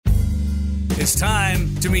It's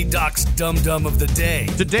time to meet Doc's Dum Dum of the Day.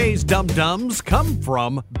 Today's Dum Dums come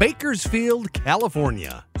from Bakersfield,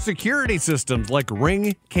 California. Security systems like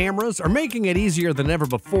Ring cameras are making it easier than ever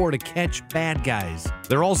before to catch bad guys.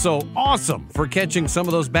 They're also awesome for catching some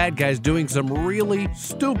of those bad guys doing some really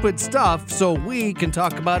stupid stuff, so we can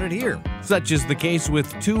talk about it here. Such is the case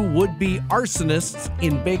with two would-be arsonists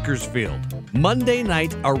in Bakersfield. Monday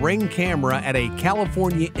night, a Ring camera at a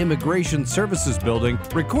California Immigration Services building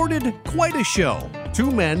recorded quite a show.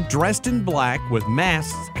 Two men dressed in black with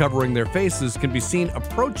masks covering their faces can be seen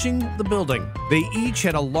approaching the building. They each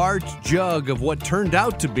had a large jug of what turned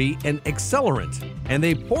out to be an accelerant, and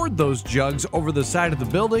they poured those jugs over the side of the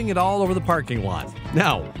building and all over the parking lot.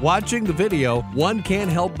 Now, watching the video, one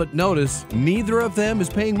can't help but notice neither of them is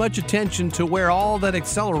paying much attention to where all that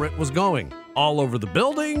accelerant was going. All over the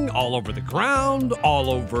building, all over the ground, all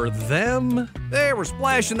over them. They were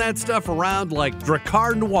splashing that stuff around like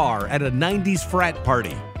Drakkar Noir at a 90s frat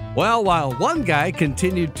party. Well, while one guy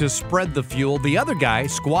continued to spread the fuel, the other guy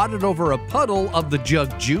squatted over a puddle of the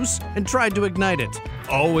jug juice and tried to ignite it.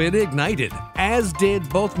 Oh, it ignited, as did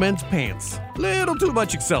both men's pants. Little too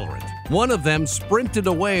much accelerant. One of them sprinted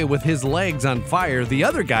away with his legs on fire. The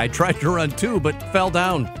other guy tried to run too, but fell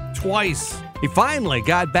down twice. He finally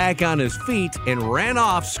got back on his feet and ran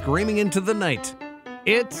off screaming into the night.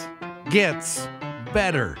 It gets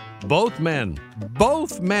better. Both men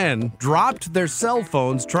dropped their cell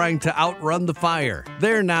phones trying to outrun the fire.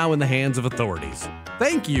 They're now in the hands of authorities.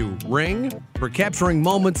 Thank you, Ring, for capturing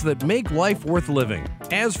moments that make life worth living.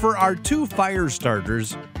 As for our two fire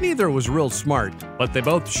starters, neither was real smart, but they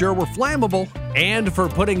both sure were flammable. And for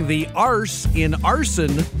putting the arse in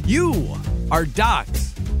arson, you are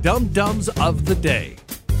Doc's Dum Dums of the Day.